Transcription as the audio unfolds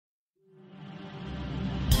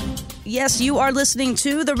Yes, you are listening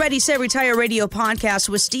to the Ready, Set, Retire radio podcast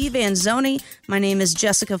with Steve Anzoni. My name is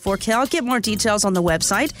Jessica Forkel. Get more details on the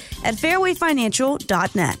website at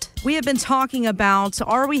fairwayfinancial.net. We have been talking about,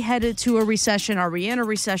 are we headed to a recession? Are we in a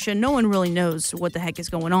recession? No one really knows what the heck is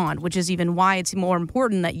going on, which is even why it's more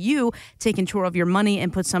important that you take control of your money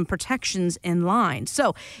and put some protections in line.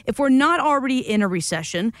 So if we're not already in a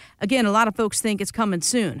recession, again, a lot of folks think it's coming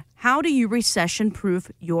soon. How do you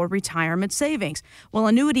recession-proof your retirement savings? Well,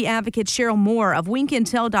 annuity advocate Cheryl Moore of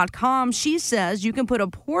winkintel.com, she says you can put a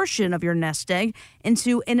portion of your nest egg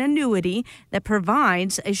into an annuity that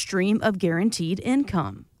provides a stream of guaranteed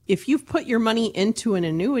income. If you've put your money into an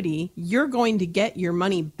annuity, you're going to get your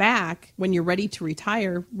money back when you're ready to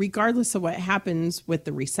retire, regardless of what happens with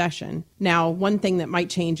the recession. Now, one thing that might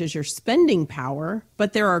change is your spending power,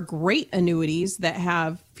 but there are great annuities that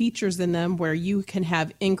have features in them where you can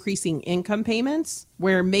have increasing income payments,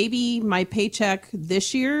 where maybe my paycheck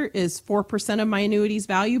this year is 4% of my annuity's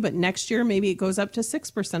value, but next year maybe it goes up to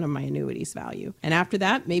 6% of my annuity's value. And after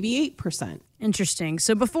that, maybe 8%. Interesting.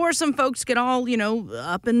 So before some folks get all,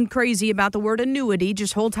 up and crazy about the word annuity,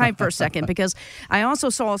 just hold tight for a second, because I also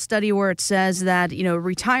saw a study where it says that,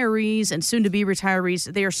 retirees and soon-to-be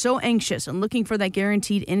retirees, they are so anxious and looking for that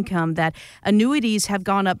guaranteed income that annuities have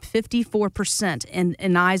gone up 54%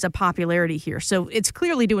 in eyes of popularity here. So it's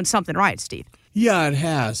clearly doing something right, Steve. Yeah, it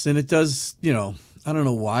has. And it does, I don't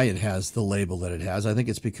know why it has the label that it has. I think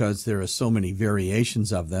it's because there are so many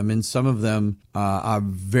variations of them, and some of them are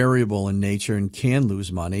variable in nature and can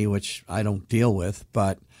lose money, which I don't deal with.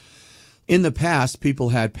 But in the past, people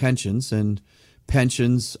had pensions, and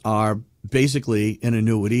pensions are basically an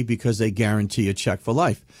annuity because they guarantee a check for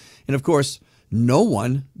life. And of course, no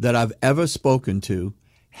one that I've ever spoken to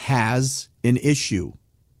has an issue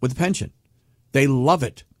with a pension. They love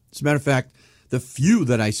it. As a matter of fact, the few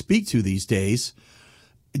that I speak to these days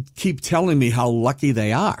keep telling me how lucky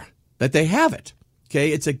they are that they have it.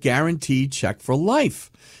 Okay, it's a guaranteed check for life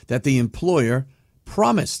that the employer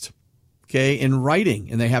promised, in writing,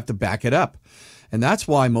 and they have to back it up. And that's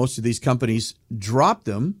why most of these companies dropped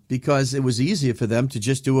them, because it was easier for them to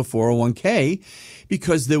just do a 401k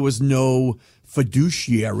because there was no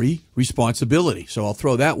fiduciary responsibility. So I'll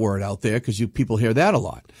throw that word out there because people hear that a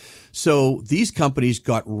lot. So these companies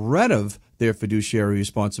got rid of their fiduciary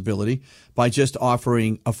responsibility by just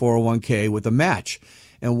offering a 401k with a match.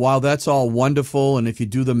 And while that's all wonderful, and if you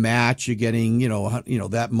do the match, you're getting,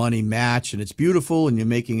 that money match, and it's beautiful, and you're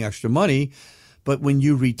making extra money. But when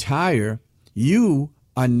you retire, you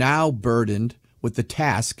are now burdened with the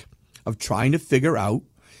task of trying to figure out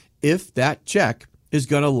if that check is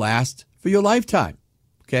going to last for your lifetime.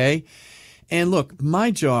 Okay. And look, my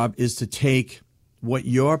job is to take what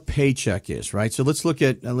your paycheck is, right? So let's look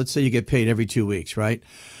at, let's say you get paid every 2 weeks, right?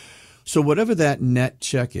 So whatever that net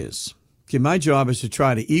check is, my job is to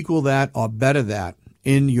try to equal that or better that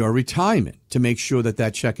in your retirement to make sure that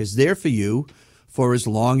that check is there for you for as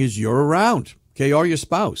long as you're around, or your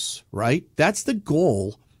spouse, right? That's the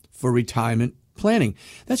goal for retirement planning.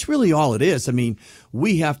 That's really all it is. I mean,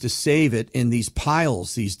 we have to save it in these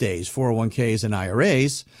piles these days, 401ks and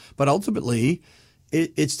IRAs, but ultimately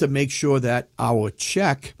it's to make sure that our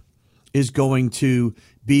check is going to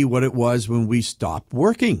be what it was when we stopped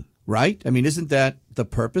working, right? I mean, isn't that the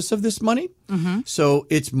purpose of this money? Mm-hmm. So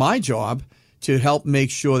it's my job to help make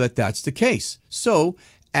sure that that's the case. So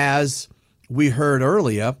as we heard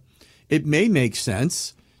earlier, it may make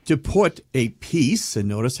sense to put a piece, and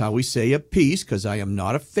notice how we say a piece, because I am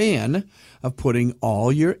not a fan of putting all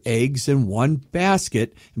your eggs in one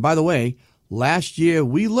basket. And by the way, last year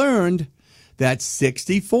we learned that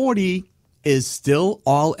 60-40 is still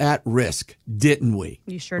all at risk, didn't we?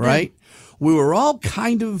 You sure did. Right? We were all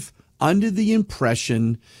kind of under the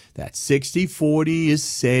impression that 60-40 is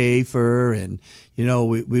safer and,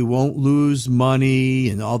 we won't lose money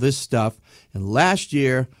and all this stuff. And last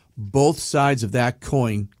year, both sides of that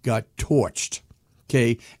coin got torched,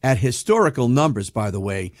 at historical numbers, by the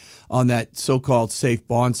way, on that so-called safe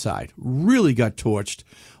bond side. Really got torched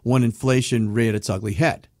when inflation reared its ugly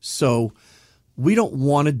head. So we don't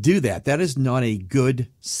want to do that. That is not a good,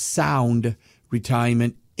 sound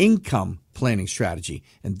retirement income planning strategy.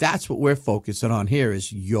 And that's what we're focusing on here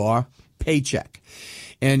is your paycheck.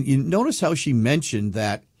 And you notice how she mentioned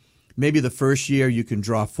that maybe the first year you can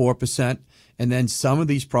draw 4%, and then some of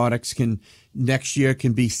these products next year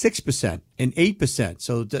can be 6% and 8%.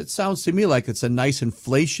 So that sounds to me like it's a nice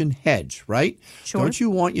inflation hedge, right? Sure. Don't you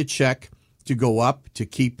want your check to go up to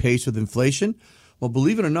keep pace with inflation? Well,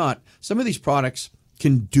 believe it or not, some of these products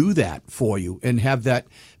can do that for you and have that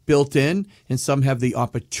built in, and some have the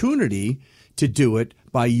opportunity to do it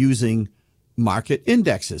by using market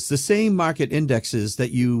indexes, the same market indexes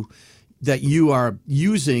that you are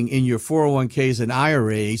using in your 401ks and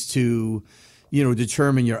IRAs to,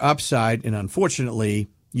 determine your upside and unfortunately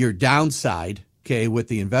your downside, okay, with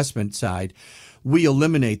the investment side. We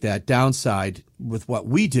eliminate that downside with what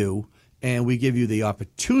we do, and we give you the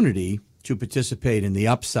opportunity to participate in the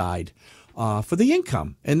upside for the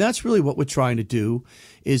income. And that's really what we're trying to do,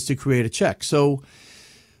 is to create a check. So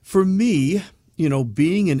for me,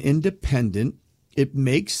 being an independent, it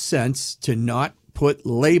makes sense to not put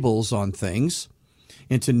labels on things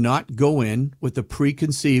and to not go in with the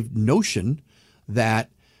preconceived notion that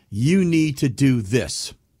you need to do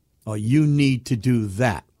this or you need to do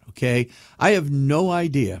that, okay? I have no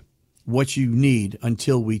idea what you need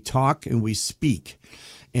until we talk and we speak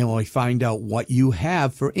and we find out what you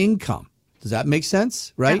have for income. Does that make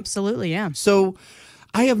sense, right? Absolutely, yeah. So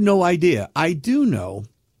I have no idea. I do know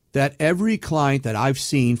that every client that I've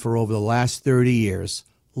seen for over the last 30 years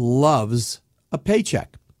loves a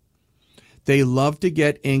paycheck. They love to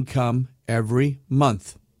get income every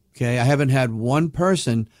month. Okay, I haven't had one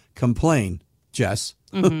person complain, Jess,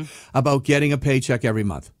 about getting a paycheck every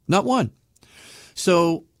month. Not one.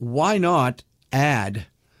 So why not add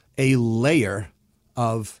a layer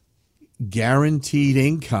of guaranteed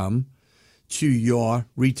income to your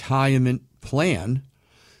retirement plan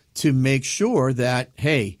to make sure that,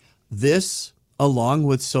 hey, this, along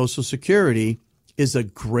with Social Security, is a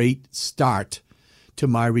great start to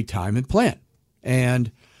my retirement plan.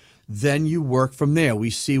 And then you work from there. We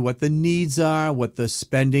see what the needs are, what the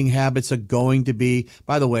spending habits are going to be.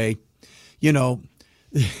 By the way,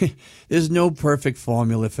 there's no perfect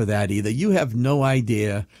formula for that either. You have no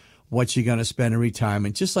idea what you're going to spend in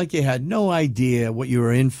retirement, just like you had no idea what you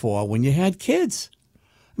were in for when you had kids.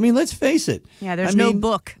 I mean, let's face it. Yeah, there's no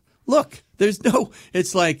book. Look,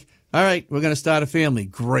 it's like, all right, we're going to start a family.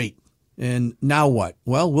 Great. And now what?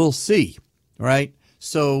 Well, we'll see. Right?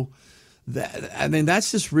 So,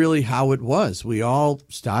 that's just really how it was. We all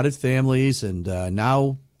started families, and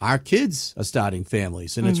now our kids are starting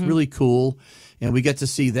families, and it's really cool. And we get to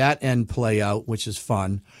see that end play out, which is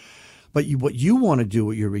fun. But what you want to do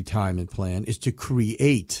with your retirement plan is to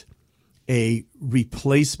create a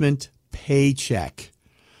replacement paycheck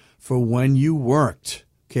for when you worked.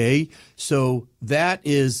 Okay, so that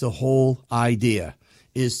is the whole idea,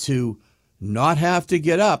 is to not have to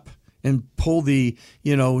get up and pull the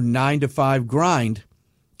 9 to 5 grind,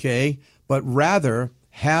 okay, but rather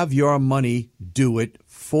have your money do it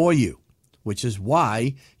for you, which is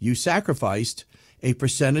why you sacrificed a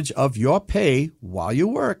percentage of your pay while you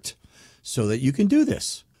worked so that you can do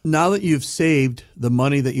this. Now that you've saved the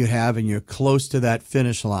money that you have and you're close to that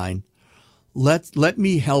finish line, let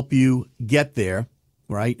me help you get there.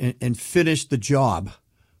 Right, and finish the job,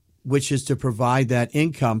 which is to provide that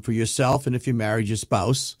income for yourself and if you're married, your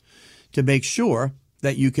spouse, to make sure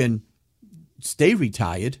that you can stay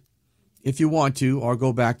retired if you want to or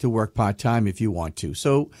go back to work part-time if you want to.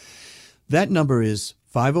 So that number is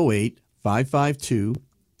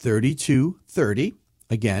 508-552-3230.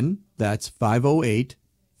 Again, that's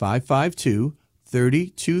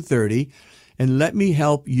 508-552-3230. And let me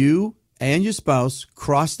help you and your spouse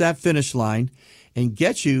cross that finish line and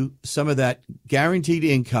get you some of that guaranteed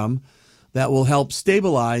income that will help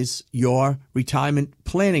stabilize your retirement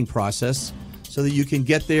planning process so that you can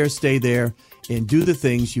get there, stay there, and do the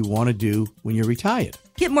things you want to do when you're retired.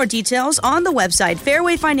 Get more details on the website,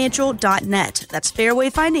 fairwayfinancial.net. That's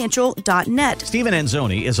fairwayfinancial.net. Stephen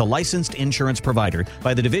Anzoni is a licensed insurance provider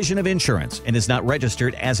by the Division of Insurance and is not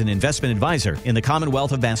registered as an investment advisor in the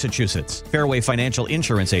Commonwealth of Massachusetts. Fairway Financial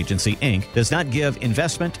Insurance Agency, Inc. does not give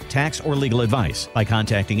investment, tax, or legal advice. By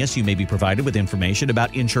contacting us, you may be provided with information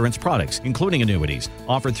about insurance products, including annuities,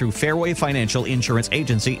 offered through Fairway Financial Insurance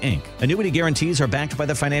Agency, Inc. Annuity guarantees are backed by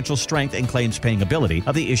the financial strength and claims-paying ability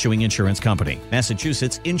of the issuing insurance company.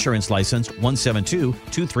 Massachusetts Insurance License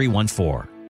 1722314.